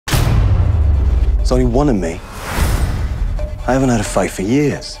There's only one of me. I haven't had a fight for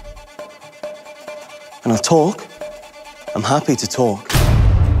years. And I'll talk. I'm happy to talk.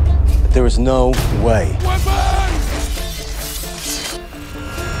 But there is no way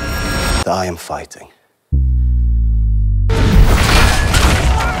that I am fighting.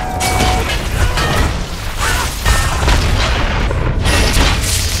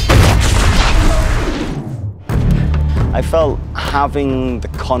 I felt having the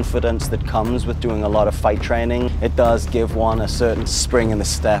confidence that comes with doing a lot of fight training, it does give one a certain spring in the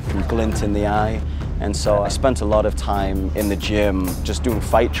step and glint in the eye. And so I spent a lot of time in the gym just doing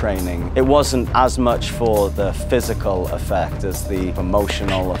fight training. It wasn't as much for the physical effect as the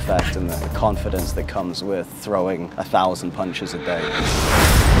emotional effect and the confidence that comes with throwing 1,000 punches a day.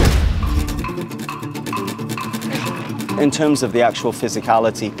 In terms of the actual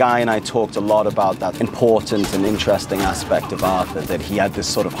physicality, Guy and I talked a lot about that important and interesting aspect of Arthur, that he had this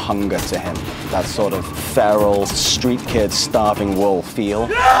sort of hunger to him, that sort of feral, street kid, starving wolf feel.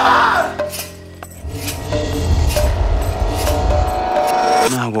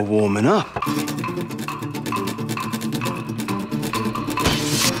 Now we're warming up.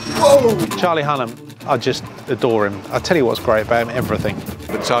 Whoa! Charlie Hunnam, I just adore him. I tell you what's great about him, everything.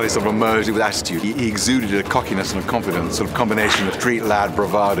 But Charlie sort of emerged with attitude. He exuded a cockiness and a confidence, sort of combination of street lad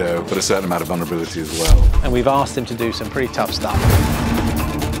bravado, but a certain amount of vulnerability as well. And we've asked him to do some pretty tough stuff.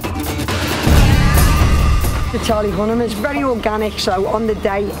 Charlie Hunnam is very organic, so on the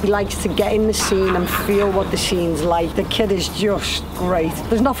day he likes to get in the scene and feel what the scene's like. The kid is just great.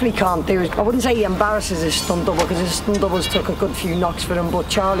 There's nothing he can't do. I wouldn't say he embarrasses his stunt double, because his stunt doubles took a good few knocks for him, but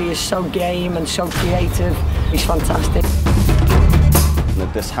Charlie is so game and so creative. He's fantastic.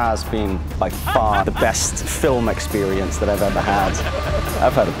 This has been by far the best film experience that I've ever had.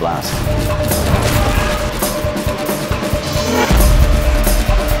 I've had a blast.